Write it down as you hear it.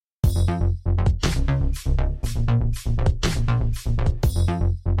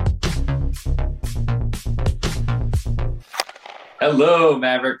Hello,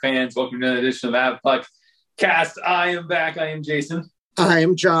 Maverick fans. Welcome to another edition of Mavpuck Cast. I am back. I am Jason. I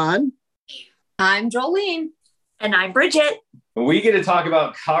am John. I'm Jolene. And I'm Bridget. We get to talk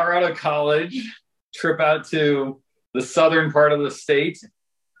about Colorado College, trip out to the southern part of the state,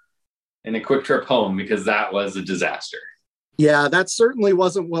 and a quick trip home because that was a disaster. Yeah, that certainly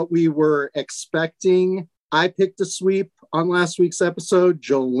wasn't what we were expecting. I picked a sweep on last week's episode.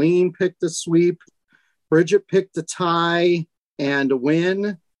 Jolene picked a sweep. Bridget picked a tie and a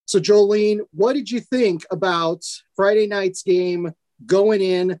win. So Jolene, what did you think about Friday night's game going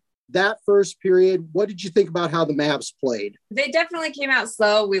in that first period? What did you think about how the Mavs played? They definitely came out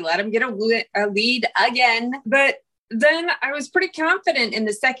slow. We let them get a lead again. But then I was pretty confident in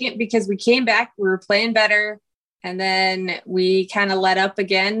the second because we came back, we were playing better. And then we kind of let up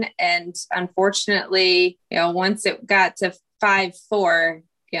again. And unfortunately, once it got to 5-4,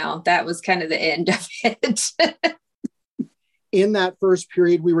 that was kind of the end of it. In that first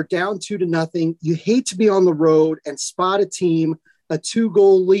period, we were down 2-0. You hate to be on the road and spot a team a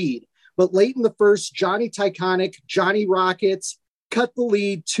 2-goal lead. But late in the first, Johnny Tyconic, Johnny Rockets cut the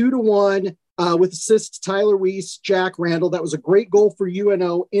lead 2-1 with assists Tyler Weiss, Jack Randall. That was a great goal for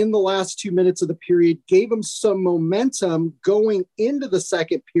UNO in the last 2 minutes of the period, gave them some momentum going into the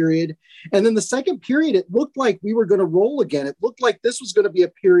second period. And then the second period, it looked like we were going to roll again. It looked like this was going to be a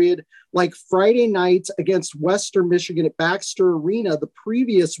period like Friday night against Western Michigan at Baxter Arena the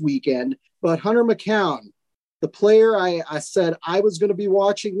previous weekend. But Hunter McCown, the player I said I was going to be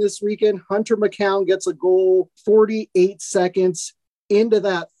watching this weekend, Hunter McCown gets a goal 48 seconds into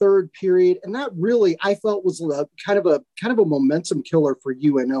that third period. And that really, I felt, was kind of a momentum killer for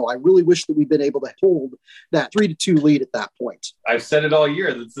UNO. I really wish that we'd been able to hold that 3-2 lead at that point. I've said it all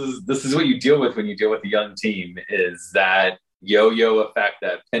year. This is what you deal with when you deal with a young team, is that yo-yo effect,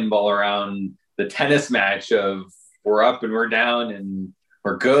 that pinball around the tennis match of we're up and we're down and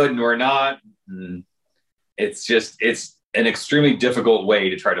we're good and we're not. And it's an extremely difficult way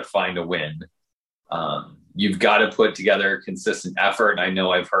to try to find a win. You've got to put together consistent effort. And I know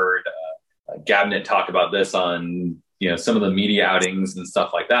I've heard Gabnett talk about this on, some of the media outings and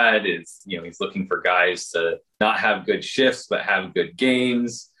stuff like that is, he's looking for guys to not have good shifts, but have good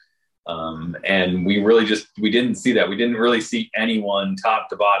games. And we didn't see that. We didn't really see anyone top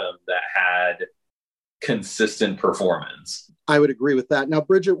to bottom that had consistent performance. I would agree with that. Now,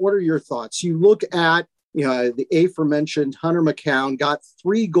 Bridget, what are your thoughts? You look at the aforementioned Hunter McCown got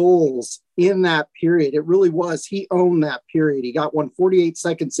 3 goals in that period. It really was. He owned that period. He got one 48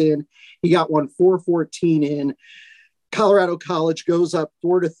 seconds in. He got one 4:14 in. Colorado College goes up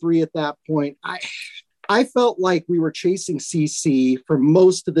 4-3 at that point. I felt like we were chasing CC for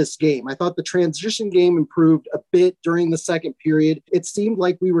most of this game. I thought the transition game improved a bit during the second period. It seemed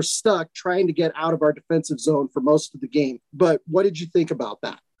like we were stuck trying to get out of our defensive zone for most of the game. But what did you think about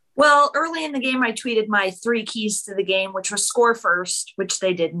that? Well, early in the game, I tweeted my 3 keys to the game, which was score first, which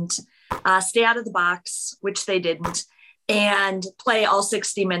they didn't, stay out of the box, which they didn't, and play all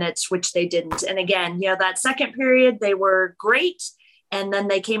 60 minutes, which they didn't. And again, that second period, they were great. And then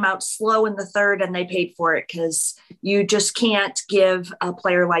they came out slow in the third and they paid for it because you just can't give a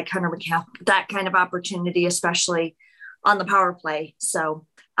player like Hunter McCown that kind of opportunity, especially on the power play. So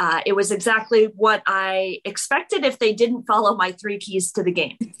it was exactly what I expected if they didn't follow my 3 keys to the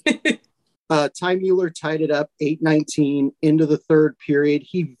game. Ty Mueller tied it up 8-19 into the third period.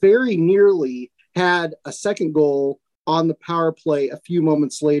 He very nearly had a second goal on the power play a few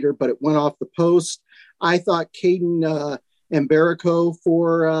moments later, but it went off the post. I thought Caden Mbarico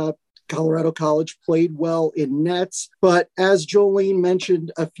for Colorado College played well in nets. But as Jolene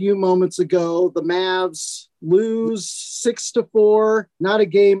mentioned a few moments ago, the Mavs lose 6-4. Not a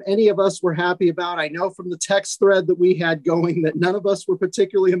game any of us were happy about. I know from the text thread that we had going that none of us were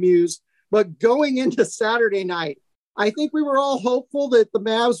particularly amused. But going into Saturday night, I think we were all hopeful that the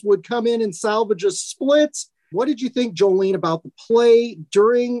Mavs would come in and salvage a split. What did you think, Jolene, about the play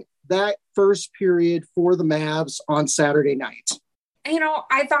during that first period for the Mavs on Saturday night?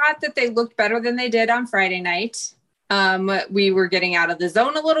 I thought that they looked better than they did on Friday night. We were getting out of the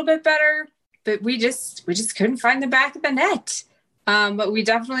zone a little bit better, but we just couldn't find the back of the net. But we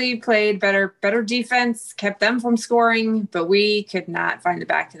definitely played better defense, kept them from scoring, but we could not find the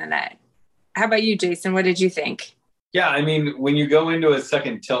back of the net. How about you, Jason? What did you think? Yeah, I mean, when you go into a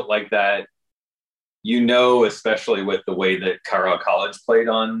second tilt like that, especially with the way that Colorado College played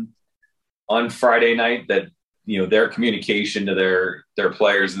on Friday night, that their communication to their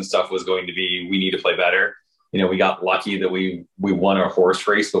players and stuff was going to be, we need to play better. we got lucky that we won our horse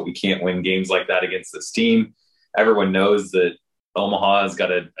race, but we can't win games like that against this team. Everyone knows that Omaha has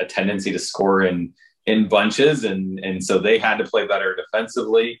got a tendency to score in bunches, and so they had to play better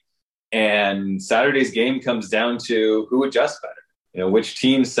defensively. And Saturday's game comes down to who adjusts better. Which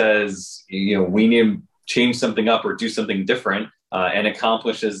team says, we need to change something up or do something different and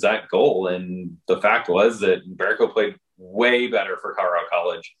accomplishes that goal. And the fact was that Barco played way better for Colorado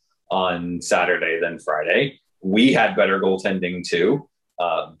College on Saturday than Friday. We had better goaltending too,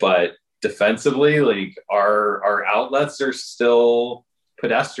 but defensively, like our outlets are still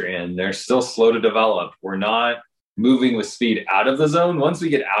pedestrian. They're still slow to develop. We're not moving with speed out of the zone. Once we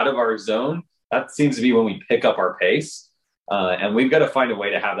get out of our zone, that seems to be when we pick up our pace. And we've got to find a way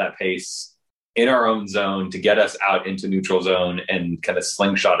to have that pace in our own zone to get us out into neutral zone and kind of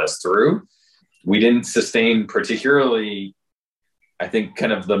slingshot us through. We didn't sustain particularly, I think,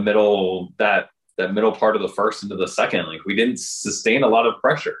 kind of the middle, that middle part of the first into the second. Like, we didn't sustain a lot of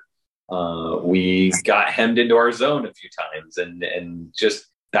pressure. We got hemmed into our zone a few times, and just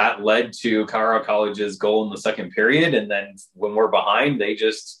that led to Colorado College's goal in the second period. And then when we're behind, they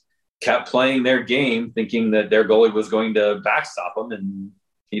just kept playing their game, thinking that their goalie was going to backstop them, and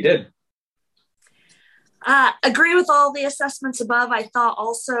he did. Agree with all the assessments above. I thought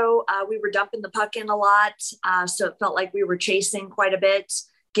also we were dumping the puck in a lot, so it felt like we were chasing quite a bit,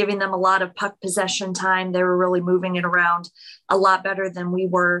 giving them a lot of puck possession time. They were really moving it around a lot better than we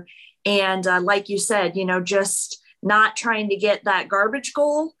were. And like you said, just not trying to get that garbage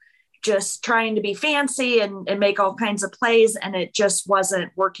goal, just trying to be fancy and make all kinds of plays. And it just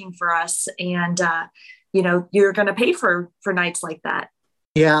wasn't working for us. And, you're going to pay for nights like that.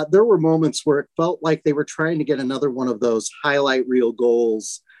 Yeah, there were moments where it felt like they were trying to get another one of those highlight reel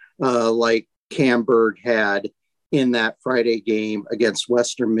goals like Cam Berg had in that Friday game against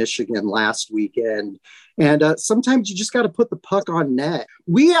Western Michigan last weekend. And sometimes you just got to put the puck on net.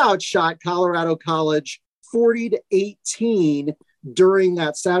 We outshot Colorado College 40-18 during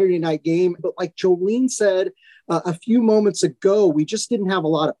that Saturday night game. But like Jolene said a few moments ago, we just didn't have a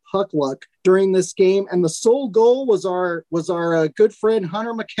lot of puck luck during this game. And the sole goal was our good friend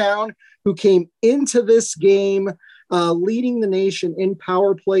Hunter McCown, who came into this game leading the nation in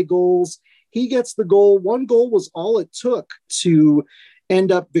power play goals. He gets the goal. One goal was all it took to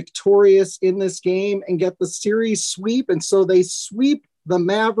end up victorious in this game and get the series sweep. And so they sweep the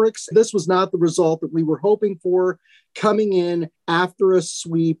Mavericks. This was not the result that we were hoping for coming in after a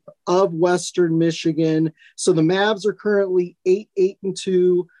sweep of Western Michigan. So the Mavs are currently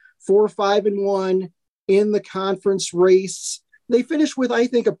 8-2, 4-5-1 in the conference race. They finished with, I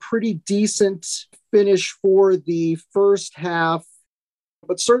think, a pretty decent finish for the first half,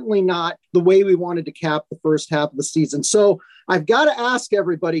 but certainly not the way we wanted to cap the first half of the season. So I've got to ask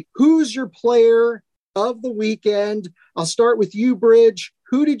everybody, who's your player of the weekend? I'll start with you, Bridge.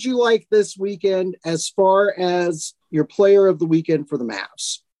 Who did you like this weekend as far as your player of the weekend for the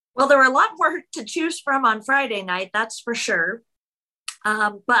Mavs? Well, there were a lot more to choose from on Friday night, that's for sure.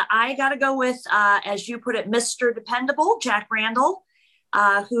 But I got to go with, as you put it, Mr. Dependable, Jack Randall,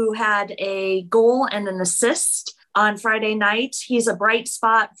 who had a goal and an assist on Friday night. He's a bright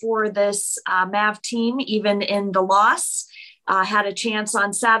spot for this Mav team, even in the loss. Had a chance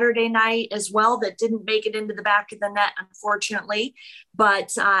on Saturday night as well that didn't make it into the back of the net, unfortunately.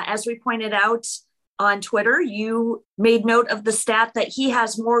 But as we pointed out on Twitter, you made note of the stat that he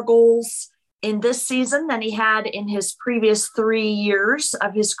has more goals in this season than he had in his previous 3 years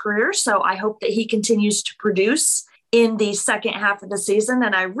of his career. So I hope that he continues to produce in the second half of the season.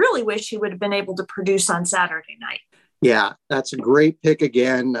 And I really wish he would have been able to produce on Saturday night. Yeah, that's a great pick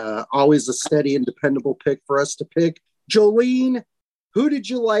again. Always a steady and dependable pick for us to pick. Jolene, who did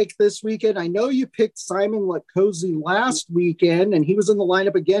you like this weekend? I know you picked Simon Latkozy last weekend, and he was in the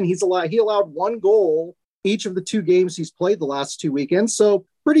lineup again. He allowed one goal each of the 2 games he's played the last 2 weekends. So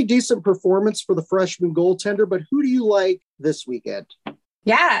pretty decent performance for the freshman goaltender. But who do you like this weekend?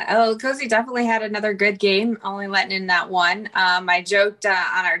 Yeah, Cozy definitely had another good game, only letting in that one. I joked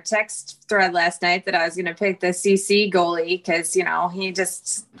on our text thread last night that I was going to pick the CC goalie because, he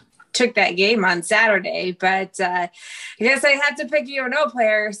just took that game on Saturday. But I guess I had to pick a UNO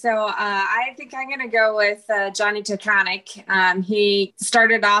player. So I think I'm going to go with Johnny Takanik. He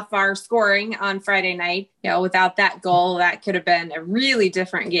started off our scoring on Friday night. Without that goal, that could have been a really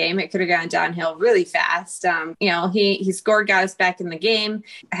different game. It could have gone downhill really fast. He scored, got us back in the game,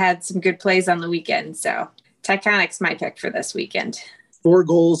 had some good plays on the weekend. So Takanik's my pick for this weekend. 4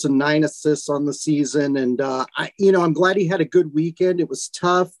 goals and 9 assists on the season. And, I'm glad he had a good weekend. It was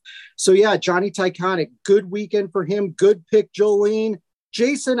tough. So, yeah, Johnny Takanik, good weekend for him. Good pick, Jolene.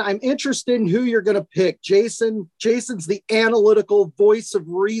 Jason, I'm interested in who you're going to pick. Jason's the analytical voice of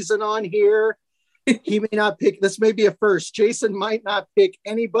reason on here. He may not pick, this may be a first. Jason might not pick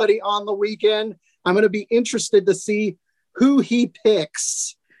anybody on the weekend. I'm going to be interested to see who he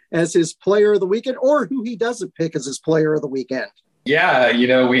picks as his player of the weekend, or who he doesn't pick as his player of the weekend. Yeah,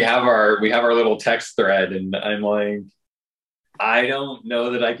 we have our little text thread, and I'm like, I don't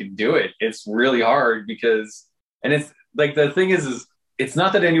know that I can do it. It's really hard because, and it's like, the thing is it's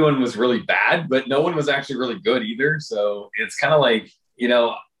not that anyone was really bad, but no one was actually really good either. So it's kind of like,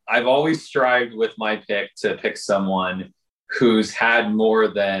 I've always strived with my pick to pick someone who's had more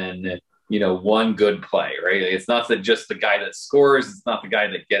than, one good play, right? It's not just the guy that scores. It's not the guy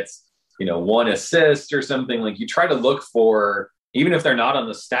that gets, one assist or something. Like, you try to look for, even if they're not on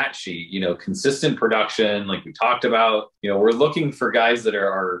the stat sheet, consistent production, like we talked about, we're looking for guys that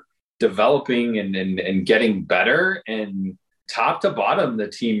are developing and getting better. And top to bottom, the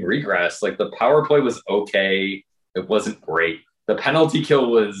team regressed. Like, the power play was okay. It wasn't great. The penalty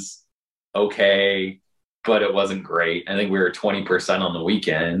kill was okay, but it wasn't great. I think we were 20% on the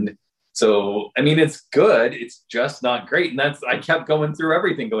weekend. So, I mean, it's good. It's just not great. And I kept going through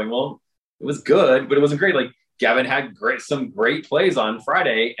everything going, well, it was good, but it wasn't great. Like, Gavin had some great plays on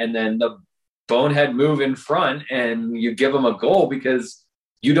Friday, and then the bonehead move in front, and you give him a goal because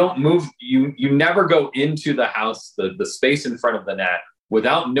you don't move. You never go into the house, the space in front of the net,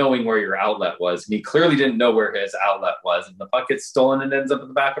 without knowing where your outlet was. And he clearly didn't know where his outlet was. And the puck gets stolen and ends up at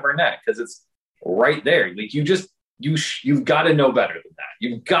the back of our net because it's right there. Like, you've got to know better than that.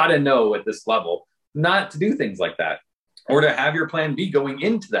 You've got to know at this level not to do things like that, or to have your plan B going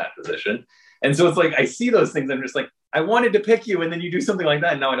into that position. And so it's like, I see those things. I'm just like, I wanted to pick you, and then you do something like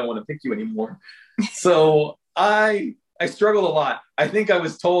that, and now I don't want to pick you anymore. So I struggled a lot. I think I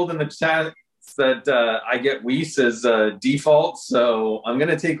was told in the chat that I get Weiss as default. So I'm going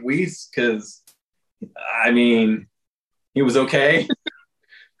to take Weiss because, I mean, he was okay.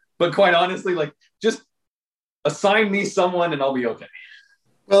 But quite honestly, like, just assign me someone and I'll be okay.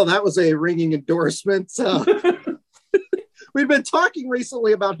 Well, that was a ringing endorsement. We've been talking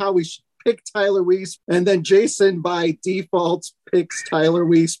recently about how we should pick Tyler Weiss, and then Jason by default picks Tyler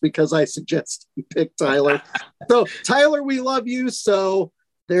Weiss because I suggest you pick Tyler. So Tyler, we love you. So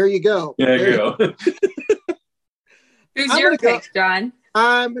there you go. There you go. Who's your pick, John?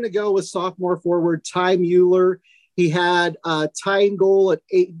 I'm going to go with sophomore forward Ty Mueller. He had a tying goal at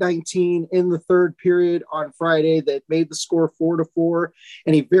 8:19 in the third period on Friday that made the score 4-4,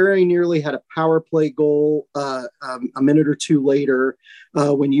 and he very nearly had a power play goal a minute or two later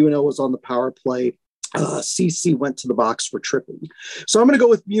when UNO was on the power play. CC went to the box for tripping. So I'm going to go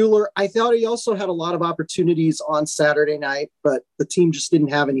with Mueller. I thought he also had a lot of opportunities on Saturday night, but the team just didn't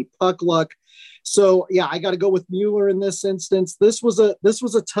have any puck luck. So yeah, I got to go with Mueller in this instance. This was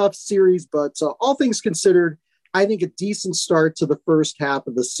a tough series, but all things considered, I think a decent start to the first half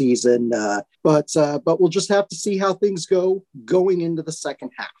of the season. But we'll just have to see how things go going into the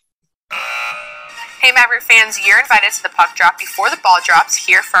second half. Hey Maverick fans, you're invited to the puck drop before the ball drops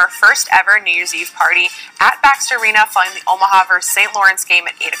here for our first ever New Year's Eve party at Baxter Arena following the Omaha vs. St. Lawrence game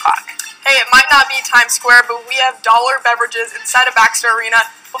at 8 o'clock. Hey, it might not be Times Square, but we have dollar beverages inside of Baxter Arena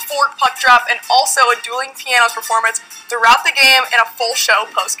before puck drop, and also a dueling pianos performance throughout the game and a full show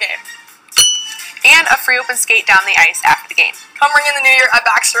post-game. And a free open skate down the ice after the game. Come ring in the new year at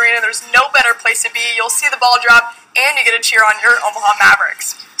Baxter Arena. There's no better place to be. You'll see the ball drop, and you get to cheer on your Omaha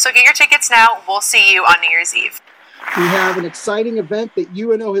Mavericks. So get your tickets now. We'll see you on New Year's Eve. We have an exciting event that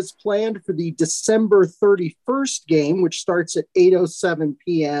UNO has planned for the December 31st game, which starts at 8:07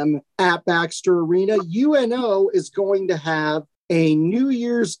 p.m. at Baxter Arena. UNO is going to have a New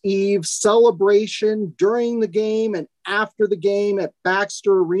Year's Eve celebration during the game and after the game at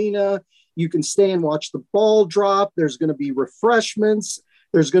Baxter Arena. You can stay and watch the ball drop. There's going to be refreshments.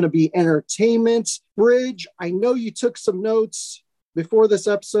 There's going to be entertainment. Bridge, I know you took some notes before this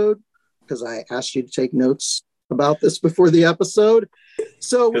episode because I asked you to take notes about this before the episode.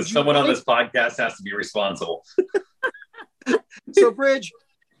 So because someone on this podcast has to be responsible. So Bridge,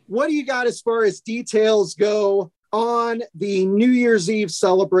 what do you got as far as details go on the New Year's Eve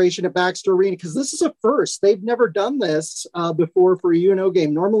celebration at Baxter Arena? Because this is a first. They've never done this before for a UNO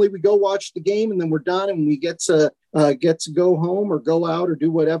game. Normally we go watch the game and then we're done and we get to go home or go out or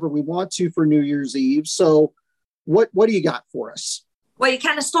do whatever we want to for New Year's Eve. So what do you got for us? Well, you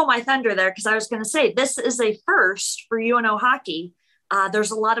kind of stole my thunder there because I was going to say this is a first for UNO hockey.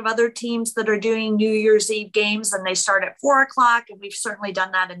 There's a lot of other teams that are doing New Year's Eve games and they start at 4 o'clock, and we've certainly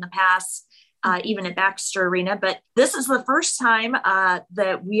done that in the past. Even at Baxter Arena. But this is the first time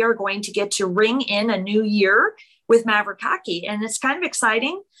that we are going to get to ring in a new year with Maverick hockey. And it's kind of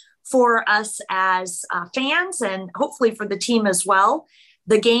exciting for us as fans and hopefully for the team as well.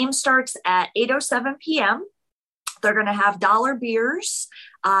 The game starts at 8:07 p.m. They're going to have dollar beers.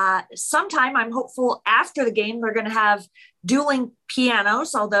 Sometime, I'm hopeful after the game, they're going to have dueling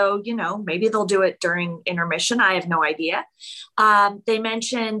pianos, although, maybe they'll do it during intermission. I have no idea. They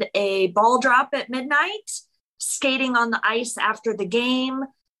mentioned a ball drop at midnight, skating on the ice after the game,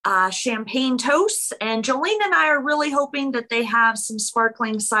 champagne toasts. And Jolene and I are really hoping that they have some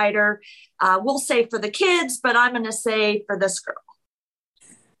sparkling cider. We'll say for the kids, but I'm going to say for this girl.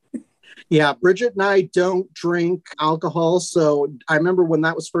 Yeah, Bridget and I don't drink alcohol. So I remember when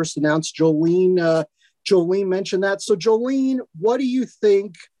that was first announced, Jolene mentioned that. So Jolene, what do you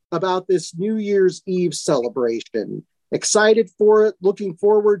think about this New Year's Eve celebration? Excited for it? Looking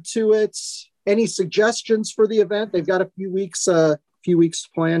forward to it? Any suggestions for the event? They've got a few weeks to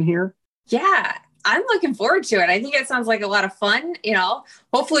plan here. Yeah, I'm looking forward to it. I think it sounds like a lot of fun.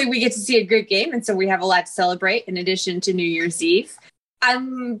 Hopefully we get to see a good game. And so we have a lot to celebrate in addition to New Year's Eve.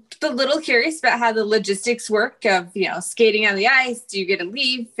 I'm a little curious about how the logistics work of, skating on the ice. Do you get to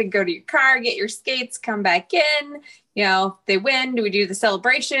leave and go to your car, get your skates, come back in? If they win, do we do the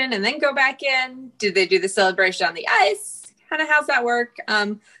celebration and then go back in? Do they do the celebration on the ice? Kind of how's that work?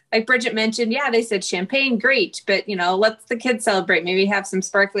 Like Bridget mentioned, yeah, they said champagne, great. But, let the kids celebrate. Maybe have some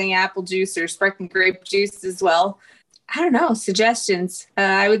sparkling apple juice or sparkling grape juice as well. I don't know, suggestions.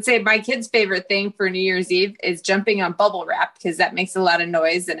 I would say my kid's favorite thing for New Year's Eve is jumping on bubble wrap because that makes a lot of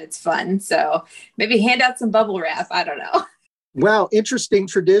noise and it's fun. So maybe hand out some bubble wrap. I don't know. Wow, interesting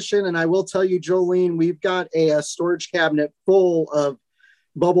tradition. And I will tell you, Jolene, we've got a storage cabinet full of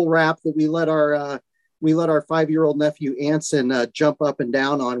bubble wrap that we let our 5-year-old nephew Anson jump up and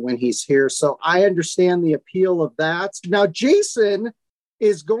down on when he's here. So I understand the appeal of that. Now, Jason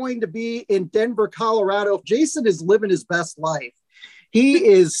is going to be in Denver, Colorado. Jason is living his best life. He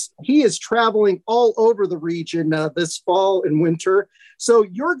is traveling all over the region this fall and winter. So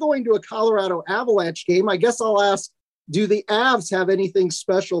you're going to a Colorado Avalanche game. I guess I'll ask, do the Avs have anything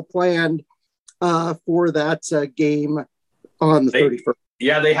special planned for that game on the 31st?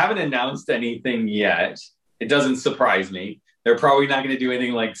 Yeah, they haven't announced anything yet. It doesn't surprise me. They're probably not going to do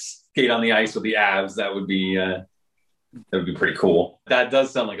anything like skate on the ice with the Avs. That would be pretty cool. That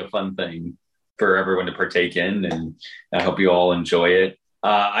does sound like a fun thing for everyone to partake in, and I hope you all enjoy it.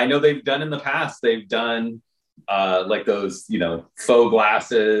 I know they've done in the past, they've done like those, faux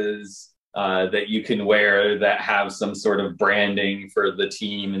glasses that you can wear that have some sort of branding for the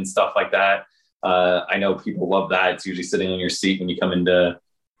team and stuff like that. I know people love that. It's usually sitting on your seat when you come into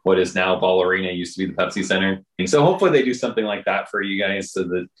what is now Ball Arena. It used to be the Pepsi Center. And so hopefully they do something like that for you guys so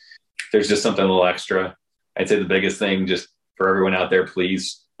that there's just something a little extra. I'd say the biggest thing just for everyone out there,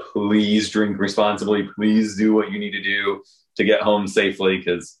 please drink responsibly. Please do what you need to do to get home safely,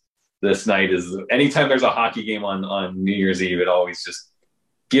 because this night is, anytime there's a hockey game on New Year's Eve, it always just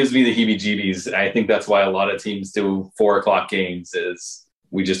gives me the heebie-jeebies. I think that's why a lot of teams do 4:00 games, is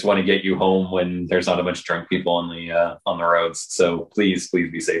we just want to get you home when there's not a bunch of drunk people on the roads. So please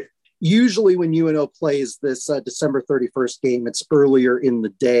be safe. Usually when UNO plays this December 31st game, it's earlier in the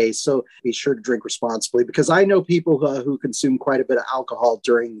day. So be sure to drink responsibly, because I know people who consume quite a bit of alcohol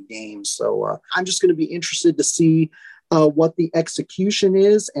during the game. So I'm just going to be interested to see what the execution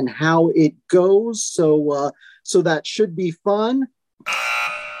is and how it goes. So that should be fun.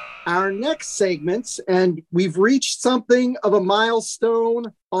 Our next segments, and we've reached something of a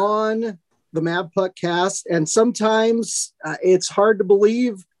milestone on the Mav Puck Cast, and sometimes it's hard to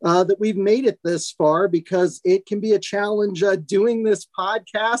believe that we've made it this far, because it can be a challenge doing this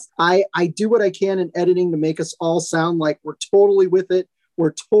podcast. I do what I can in editing to make us all sound like we're totally with it,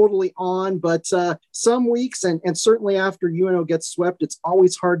 we're totally on, but some weeks, and certainly after UNO gets swept, it's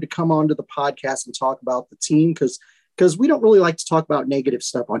always hard to come onto the podcast and talk about the team, because we don't really like to talk about negative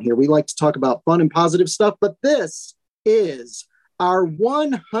stuff on here. We like to talk about fun and positive stuff, but this is our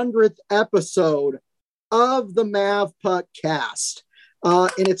 100th episode of the Mav Puck Cast.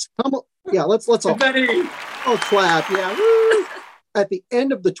 And it's let's all clap. Yeah. Woo. At the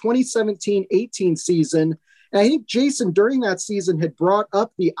end of the 2017-18 season, and I think Jason during that season had brought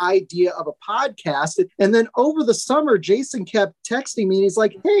up the idea of a podcast. And then over the summer, Jason kept texting me and he's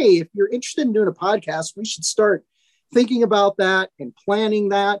like, hey, if you're interested in doing a podcast, we should start thinking about that and planning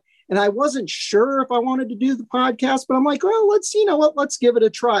that. And I wasn't sure if I wanted to do the podcast, but I'm like, well, let's give it a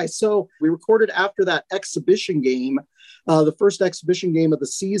try. So we recorded after that exhibition game, the first exhibition game of the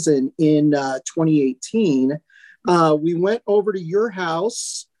season in 2018. We went over to your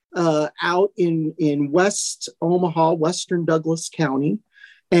house out in West Omaha, Western Douglas County.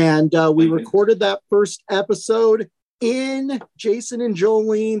 And we recorded that first episode in Jason and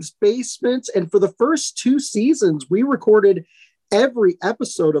Jolene's basement. And for the first 2 seasons, we recorded every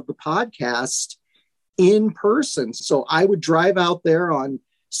episode of the podcast in person. So I would drive out there on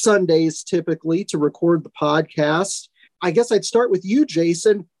Sundays typically to record the podcast. I guess I'd start with you,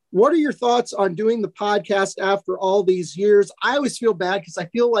 Jason. What are your thoughts on doing the podcast after all these years? I always feel bad because I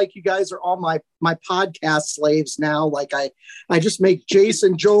feel like you guys are all my podcast slaves now. Like I just make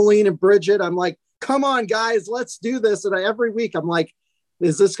Jason, Jolene, and Bridget. I'm like, come on, guys, let's do this. And every week I'm like,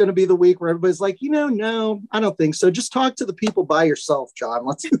 is this going to be the week where everybody's like, no, I don't think so. Just talk to the people by yourself, John.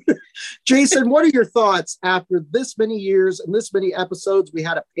 Let's. Jason, what are your thoughts after this many years and this many episodes? We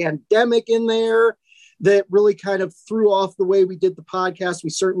had a pandemic in there that really kind of threw off the way we did the podcast. We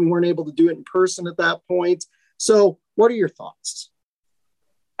certainly weren't able to do it in person at that point. So what are your thoughts?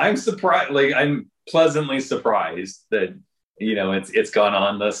 I'm surprised. Like, I'm pleasantly surprised that, it's gone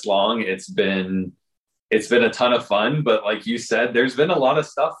on this long. It's been a ton of fun, but like you said, there's been a lot of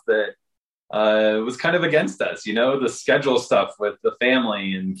stuff that was kind of against us, the schedule stuff with the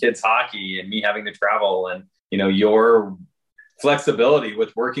family and kids hockey and me having to travel and, your flexibility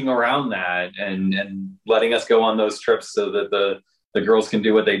with working around that and letting us go on those trips so that the girls can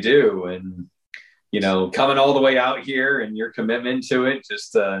do what they do. And, coming all the way out here and your commitment to it,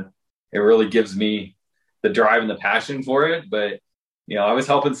 just, it really gives me the drive and the passion for it. But, I was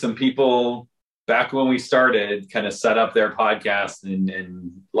helping some people back when we started kind of set up their podcast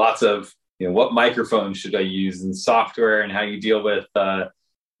and lots of, what microphone should I use and software and how you deal with,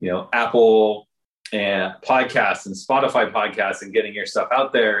 Apple and podcasts and Spotify podcasts and getting your stuff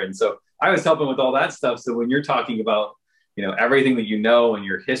out there. And so I was helping with all that stuff. So when you're talking about, everything that and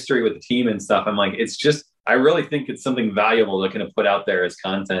your history with the team and stuff, I'm like, I really think it's something valuable to kind of put out there as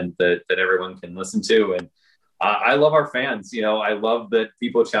content that everyone can listen to. And I love our fans. I love that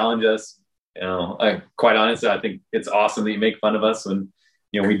people challenge us. Quite honestly, I think it's awesome that you make fun of us when,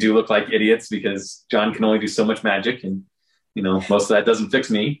 we do look like idiots because John can only do so much magic and, most of that doesn't fix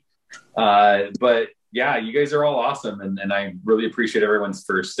me. But yeah, you guys are all awesome. And I really appreciate everyone's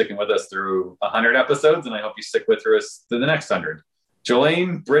for sticking with us through 100 episodes. And I hope you stick with us through the next 100.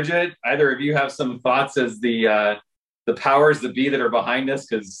 Jolene, Bridget, either of you have some thoughts as the powers that be that are behind us?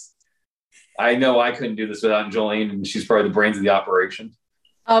 Because I know I couldn't do this without Jolene, and she's probably the brains of the operation.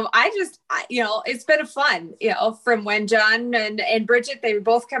 It's been fun, from when John and Bridget, they would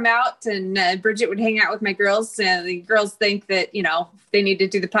both come out and Bridget would hang out with my girls. The girls think that, they need to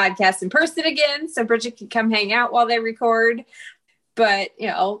do the podcast in person again. So Bridget can come hang out while they record. But,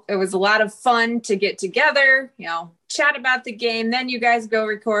 it was a lot of fun to get together, chat about the game. Then you guys go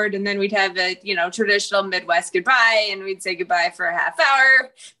record, and then we'd have a, traditional Midwest goodbye, and we'd say goodbye for a half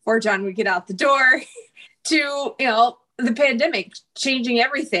hour before John would get out the door to, the pandemic changing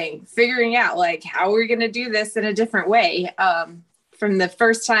everything, figuring out like how we're going to do this in a different way. From the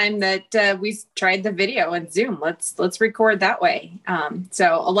first time that we tried the video and Zoom, let's record that way.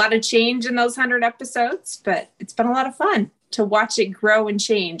 So a lot of change in those 100 episodes, but it's been a lot of fun to watch it grow and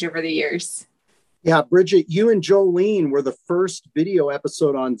change over the years. Yeah, Bridget, you and Jolene were the first video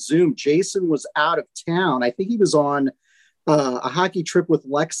episode on Zoom. Jason was out of town. I think he was on a hockey trip with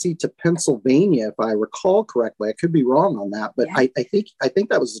Lexi to Pennsylvania, if I recall correctly. I could be wrong on that, but yeah. I think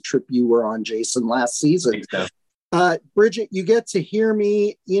that was the trip you were on, Jason, last season. Bridget, you get to hear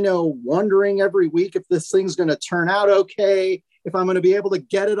me, wondering every week if this thing's going to turn out okay, if I'm going to be able to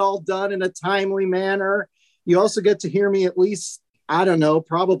get it all done in a timely manner. You also get to hear me at least, I don't know,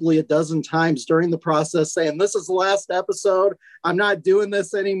 probably a dozen times during the process saying, this is the last episode. I'm not doing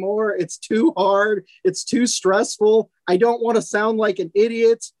this anymore. It's too hard. It's too stressful. I don't want to sound like an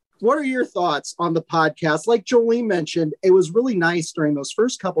idiot. What are your thoughts on the podcast? Like Jolene mentioned, it was really nice during those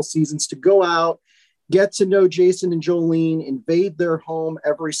first couple seasons to go out, get to know Jason and Jolene, invade their home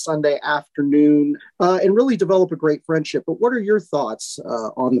every Sunday afternoon, and really develop a great friendship. But what are your thoughts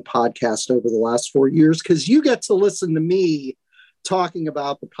on the podcast over the last 4 years? Because you get to listen to me talking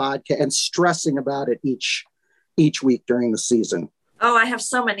about the podcast and stressing about it each week during the season. Oh, I have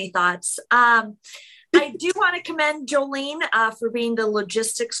so many thoughts. I do want to commend Jolene for being the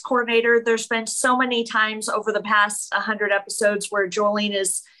logistics coordinator. There's been so many times over the past 100 episodes where Jolene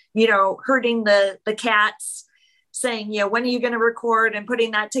is, herding the cats, saying, when are you going to record, and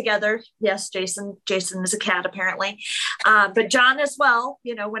putting that together. Yes, Jason is a cat apparently. But John as well,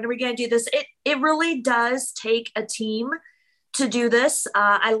 when are we going to do this? It really does take a team to do this.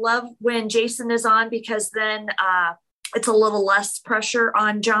 I love when Jason is on, because then it's a little less pressure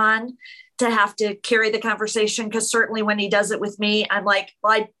on John to have to carry the conversation. Because certainly when he does it with me, I'm like,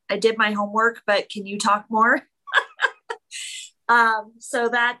 well, I did my homework, but can you talk more? So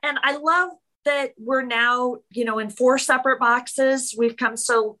that, and I love that we're now, in 4 separate boxes. We've come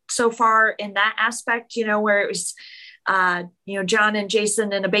so far in that aspect, where it was, John and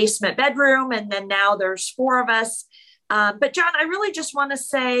Jason in a basement bedroom, and then now there's 4 of us. But John, I really just want to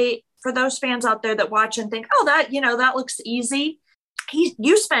say, for those fans out there that watch and think, oh, that looks easy.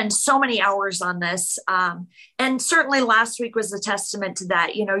 You spend so many hours on this. And certainly last week was a testament to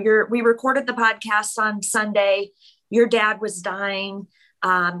that. We recorded the podcast on Sunday. Your dad was dying.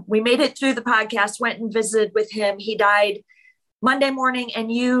 We made it through the podcast, went and visited with him. He died Monday morning,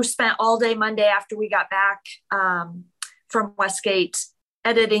 and you spent all day Monday after we got back from Westgate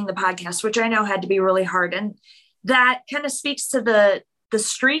editing the podcast, which I know had to be really hard. And that kind of speaks to the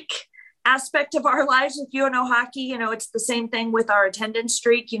streak aspect of our lives with UNO hockey. It's the same thing with our attendance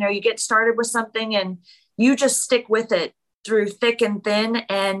streak. You get started with something and you just stick with it through thick and thin.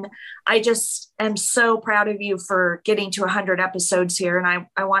 And I just am so proud of you for getting to 100 episodes here. And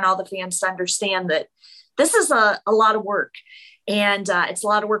I want all the fans to understand that this is a lot of work. And it's a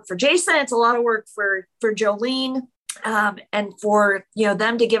lot of work for Jason. It's a lot of work for Jolene. And for,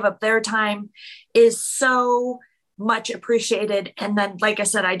 them to give up their time is so much appreciated. And then, like I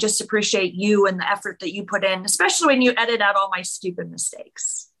said, I just appreciate you and the effort that you put in, especially when you edit out all my stupid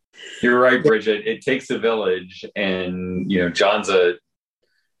mistakes. You're right, Bridget. It takes a village, and John's a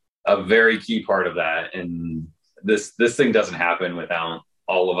very key part of that. And this thing doesn't happen without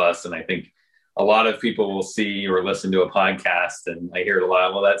all of us. And I think a lot of people will see or listen to a podcast, and I hear it a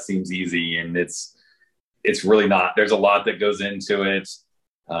lot. Well, that seems easy, and it's really not. There's a lot that goes into it.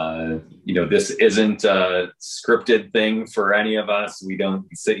 This isn't a scripted thing for any of us. We don't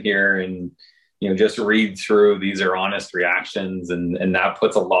sit here and, just read through. These are honest reactions, and that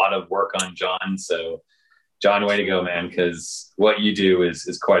puts a lot of work on John. So John, way to go, man, because what you do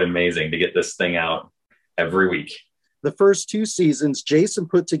is quite amazing to get this thing out every week. The first 2 seasons, Jason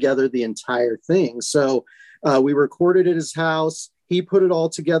put together the entire thing. So we recorded at his house. He put it all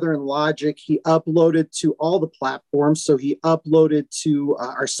together in Logic. He uploaded to all the platforms. So he uploaded to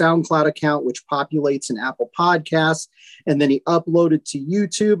our SoundCloud account, which populates in Apple Podcasts. And then he uploaded to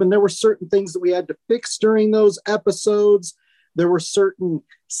YouTube. And there were certain things that we had to fix during those episodes. There were certain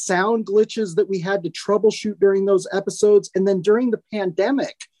sound glitches that we had to troubleshoot during those episodes. And then during the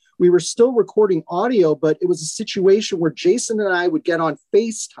pandemic, we were still recording audio, but it was a situation where Jason and I would get on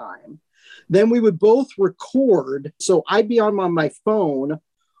FaceTime. Then we would both record. So I'd be on my phone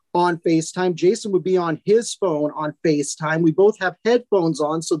on FaceTime. Jason would be on his phone on FaceTime. We both have headphones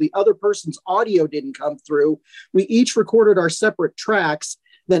on, so the other person's audio didn't come through. We each recorded our separate tracks.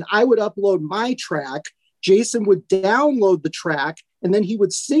 Then I would upload my track. Jason would download the track, and then he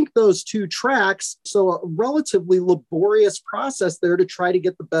would sync those 2 tracks. So a relatively laborious process there to try to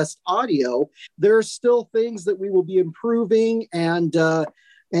get the best audio. There are still things that we will be improving and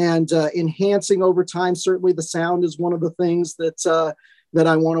enhancing over time. Certainly the sound is one of the things that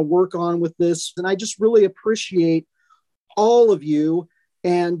I want to work on with this. And I just really appreciate all of you.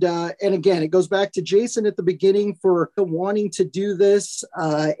 And again, it goes back to Jason at the beginning for wanting to do this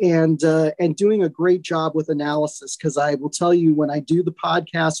and doing a great job with analysis. Because I will tell you, when I do the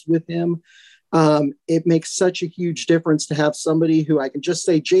podcast with him, it makes such a huge difference to have somebody who I can just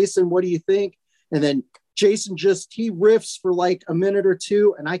say, Jason, what do you think? And then Jason he riffs for like a minute or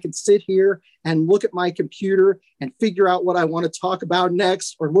 2, and I can sit here and look at my computer and figure out what I want to talk about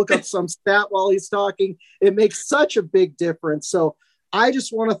next, or look up some stat while he's talking. It makes such a big difference. So I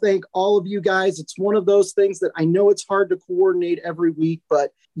just want to thank all of you guys. It's one of those things that I know it's hard to coordinate every week,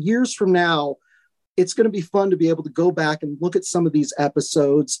 but years from now, it's going to be fun to be able to go back and look at some of these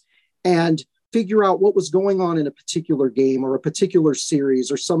episodes and figure out what was going on in a particular game or a particular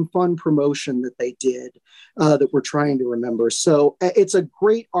series or some fun promotion that they did that we're trying to remember. So it's a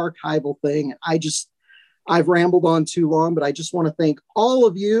great archival thing. I've rambled on too long, but I just want to thank all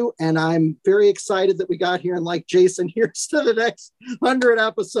of you. And I'm very excited that we got here. And like Jason, here's to the next 100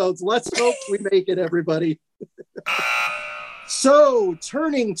 episodes. Let's hope we make it, everybody. So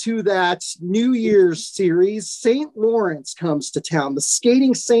turning to that New Year's series, St. Lawrence comes to town. The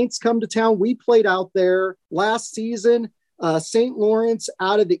Skating Saints come to town. We played out there last season. St. Lawrence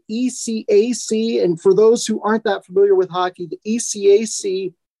out of the ECAC. And for those who aren't that familiar with hockey, the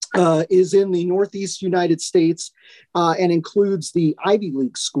ECAC is in the Northeast United States and includes the Ivy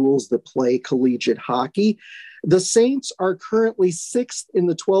League schools that play collegiate hockey. The Saints are currently 6th in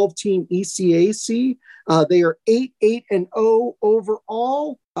the 12-team ECAC. They are 8-8-0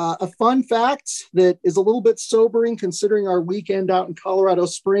 overall. A fun fact that is a little bit sobering considering our weekend out in Colorado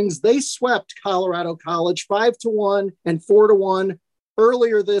Springs, they swept Colorado College 5-1 and 4-1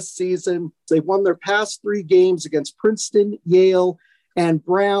 earlier this season. They won their past 3 games against Princeton, Yale, and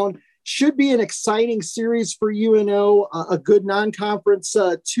Brown. Should be an exciting series for UNO, a good non-conference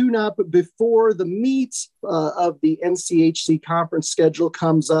tune-up before the meat of the NCHC conference schedule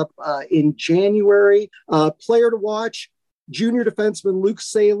comes up in January. Player to watch, junior defenseman Luke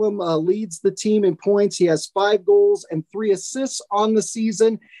Salem leads the team in points. He has 5 goals and 3 assists on the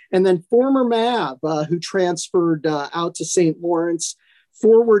season. And then former Mav, who transferred out to St. Lawrence,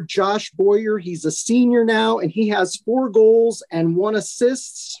 forward Josh Boyer, he's a senior now, and he has 4 goals and 1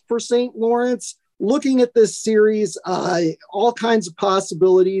 assist for St. Lawrence. Looking at this series, all kinds of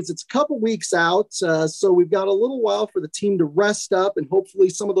possibilities. It's a couple weeks out, so we've got a little while for the team to rest up, and hopefully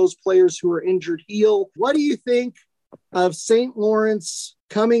some of those players who are injured heal. What do you think of St. Lawrence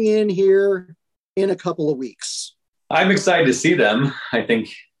coming in here in a couple of weeks? I'm excited to see them. I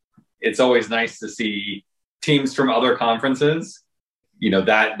think it's always nice to see teams from other conferences. You know,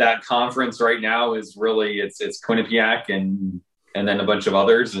 that conference right now is really it's Quinnipiac and then a bunch of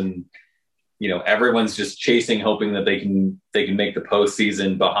others, and you know everyone's just chasing, hoping that they can make the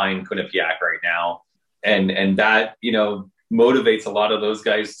postseason behind Quinnipiac right now, and that motivates a lot of those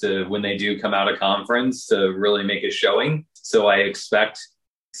guys to, when they do come out of conference, to really make a showing. So I expect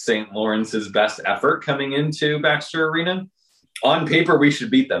St. Lawrence's best effort coming into Baxter Arena. On paper, we should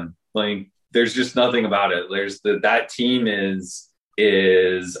beat them. Like, there's just nothing about it. That team is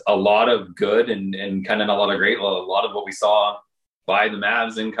a lot of good and kind of a lot of great. A lot of what we saw by the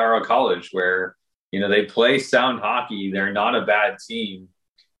Mavs in Carroll College, where they play sound hockey. They're not a bad team.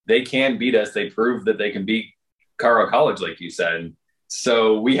 They can beat us. They proved that they can beat Carroll College, like you said.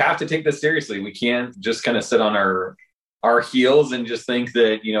 So we have to take this seriously. We can't just kind of sit on our heels and just think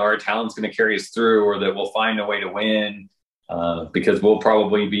that our talent's going to carry us through, or that we'll find a way to win. Because we'll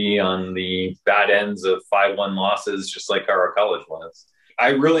probably be on the bad ends of 5-1 losses, just like our college was. I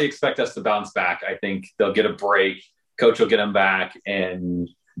really expect us to bounce back. I think they'll get a break. Coach will get them back. And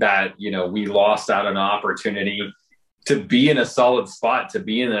that, we lost out an opportunity to be in a solid spot, to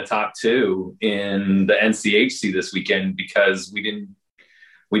be in the top 2 in the NCHC this weekend, because we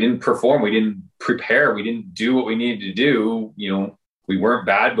didn't perform. We didn't prepare. We didn't do what we needed to do. We weren't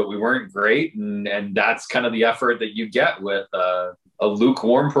bad, but we weren't great. And that's kind of the effort that you get with a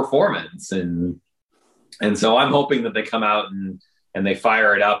lukewarm performance. And so I'm hoping that they come out and they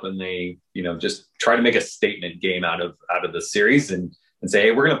fire it up, and they, just try to make a statement game out of the series and say,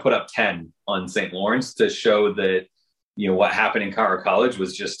 hey, we're going to put up 10 on St. Lawrence to show that, what happened in Carroll College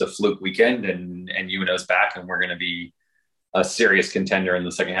was just a fluke weekend, and UNO's back, and we're going to be a serious contender in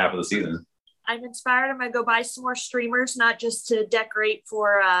the second half of the season. I'm inspired. I'm going to go buy some more streamers, not just to decorate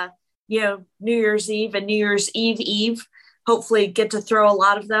for, New Year's Eve and New Year's Eve. Hopefully get to throw a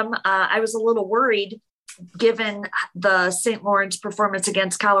lot of them. I was a little worried given the St. Lawrence performance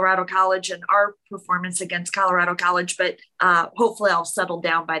against Colorado College and our performance against Colorado College, but hopefully I'll settle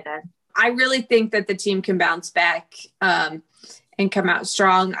down by then. I really think that the team can bounce back and come out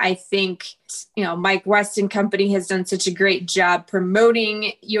strong. I think, Mike West and company has done such a great job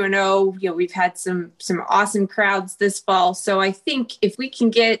promoting UNO. We've had some awesome crowds this fall. So I think if we can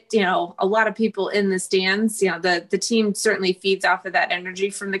get, a lot of people in the stands, the team certainly feeds off of that energy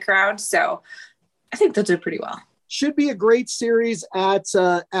from the crowd. So I think they'll do pretty well. Should be a great series at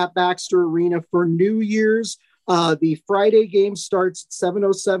Baxter Arena for New Year's. The Friday game starts at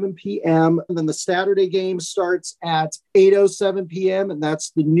 7:07 p.m. and then the Saturday game starts at 8:07 p.m. and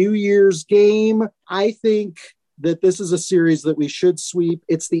that's the New Year's game. I think that this is a series that we should sweep.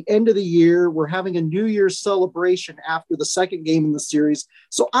 It's the end of the year. We're having a New Year's celebration after the second game in the series.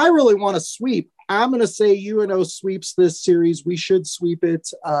 So I really want to sweep. I'm going to say UNO sweeps this series. We should sweep it.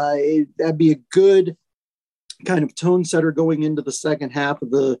 That'd be a good kind of tone setter going into the second half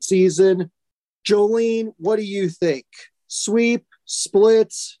of the season. Jolene, what do you think? Sweep,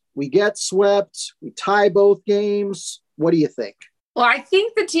 split, we get swept, we tie both games. What do you think? Well, I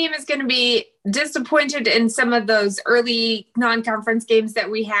think the team is going to be disappointed in some of those early non-conference games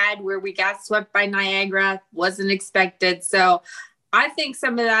that we had where we got swept by Niagara. Wasn't expected. So I think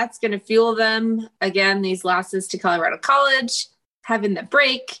some of that's going to fuel them. Again, these losses to Colorado College, having the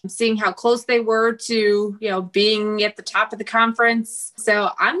break, seeing how close they were to, being at the top of the conference. So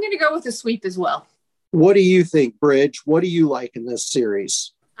I'm going to go with a sweep as well. What do you think, Bridge? What do you like in this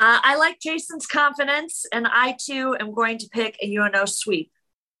series? I like Jason's confidence, and I too am going to pick a UNO sweep.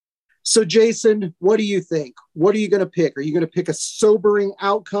 So Jason, what do you think? What are you going to pick? Are you going to pick a sobering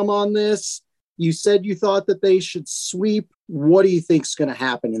outcome on this? You said you thought that they should sweep. What do you think is going to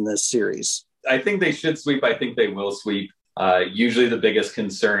happen in this series? I think they should sweep. I think they will sweep. Usually the biggest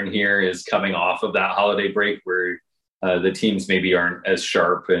concern here is coming off of that holiday break where the teams maybe aren't as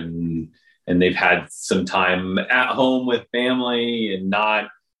sharp and they've had some time at home with family and not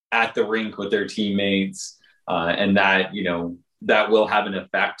at the rink with their teammates. And that, that will have an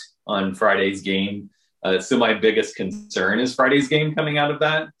effect on Friday's game. So my biggest concern is Friday's game coming out of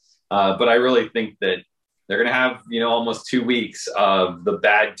that. But I really think that they're going to have, almost 2 weeks of the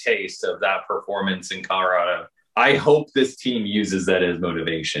bad taste of that performance in Colorado. I hope this team uses that as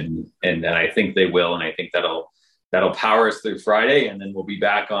motivation, and I think they will. And I think that'll power us through Friday, and then we'll be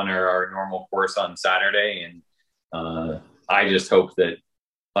back on our normal course on Saturday. And I just hope that,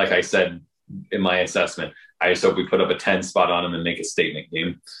 like I said in my assessment, I just hope we put up a 10 spot on them and make a statement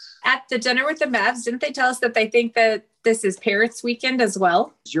game. At the dinner with the Mavs, didn't they tell us that they think that this is Parents Weekend as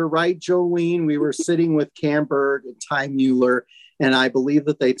well? You're right, Jolene. We were sitting with Cam Berg and Ty Mueller, and I believe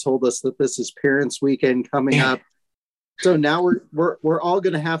that they told us that this is Parents Weekend coming up. So now we're all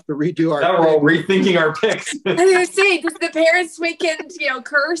going to have to redo our. Now we're all rethinking our picks. I was going to say, does the Parents Weekend,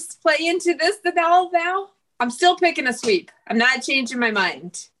 curse play into this now? I'm still picking a sweep. I'm not changing my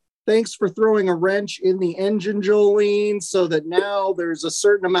mind. Thanks for throwing a wrench in the engine, Jolene, so that now there's a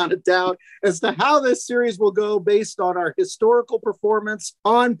certain amount of doubt as to how this series will go based on our historical performance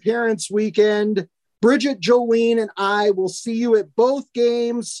on Parents Weekend. Bridget, Jolene, and I will see you at both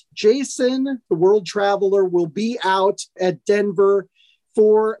games. Jason, the world traveler, will be out at Denver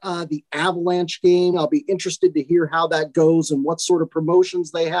for the Avalanche game. I'll be interested to hear how that goes and what sort of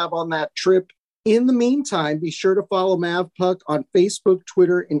promotions they have on that trip. In the meantime, be sure to follow MavPuck on Facebook,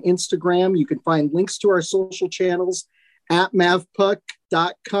 Twitter, and Instagram. You can find links to our social channels at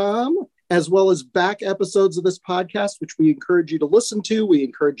mavpuck.com, as well as back episodes of this podcast, which we encourage you to listen to. We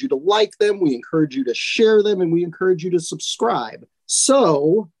encourage you to like them. We encourage you to share them, and we encourage you to subscribe.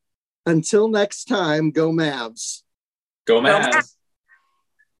 So until next time, go Mavs. Go Mavs.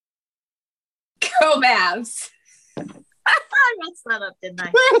 Go Mavs. I messed that up, didn't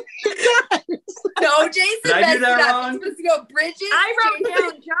I? No, Jason Did I do messed that it up. wrong? It's supposed to go Bridget. I wrote Jason,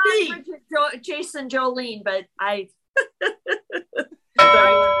 down John, me. Bridget, Jason, Jolene, but I. All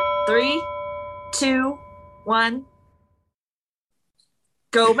right. 3, 2, 1.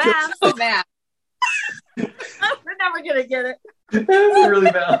 Go Mavs. Go Mavs. We're never gonna get it. That was a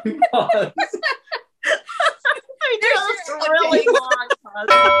really bad pause. We do this really long pause.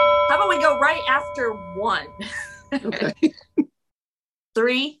 How about we go right after 1? Okay.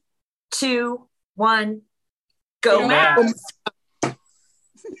 3, 2, 1. Go Go Mavs. Mavs.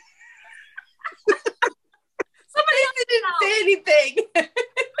 Somebody didn't say anything.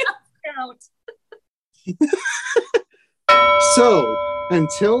 So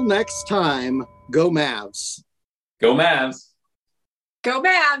until next time, go Mavs. Go Mavs. Go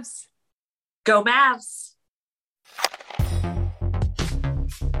Mavs. Go Mavs.